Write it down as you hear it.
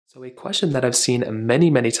So a question that I've seen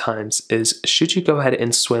many times is, should you go ahead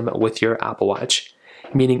and swim with your Apple Watch?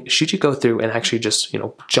 Meaning, should you go through and actually just,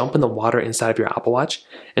 jump in the water inside of your Apple Watch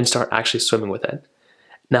and start actually swimming with it?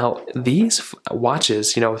 Now, these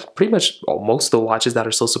watches, pretty much most of the watches that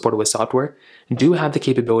are still supported with software do have the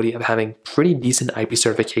capability of having pretty decent IP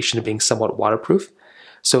certification of being somewhat waterproof.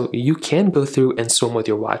 So you can go through and swim with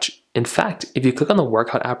your watch. In fact, if you click on the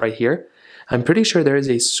workout app right here, I'm pretty sure there is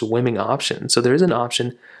a swimming option. So there is an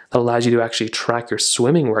option that allows you to actually track your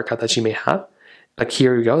swimming workout that you may have. Like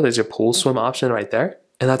here you go, there's your pool swim option right there.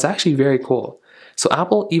 And that's actually very cool. So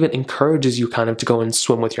Apple even encourages you kind of to go and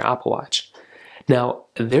swim with your Apple Watch. Now,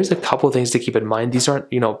 there's a couple of things to keep in mind. These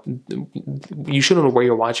aren't, you shouldn't wear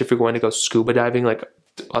your watch if you're going to go scuba diving like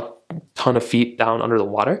a ton of feet down under the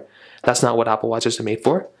water. That's not what Apple Watches are made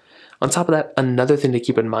for. On top of that, another thing to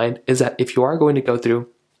keep in mind is that if you are going to go through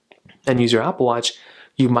and use your Apple Watch,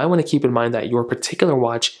 you might want to keep in mind that your particular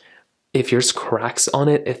watch, if there's cracks on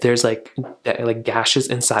it, if there's like gashes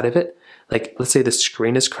inside of it, like let's say the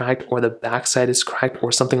screen is cracked or the backside is cracked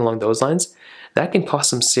or something along those lines, that can cause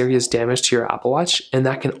some serious damage to your Apple Watch, and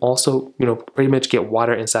that can also, pretty much get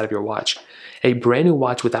water inside of your watch. A brand new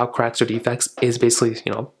watch without cracks or defects is basically,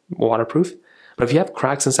 waterproof. But if you have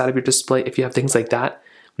cracks inside of your display, if you have things like that,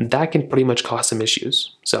 that can pretty much cause some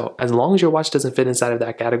issues. So as long as your watch doesn't fit inside of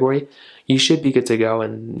that category, you should be good to go.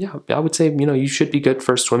 And yeah, I would say, you should be good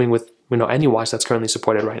for swimming with, any watch that's currently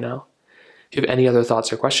supported right now. If you have any other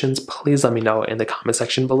thoughts or questions, please let me know in the comment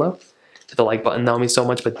section below. Hit the like button, that would mean so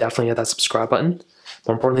much, but definitely hit that subscribe button.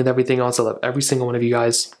 More importantly than everything else, I love every single one of you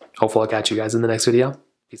guys. Hopefully I'll catch you guys in the next video.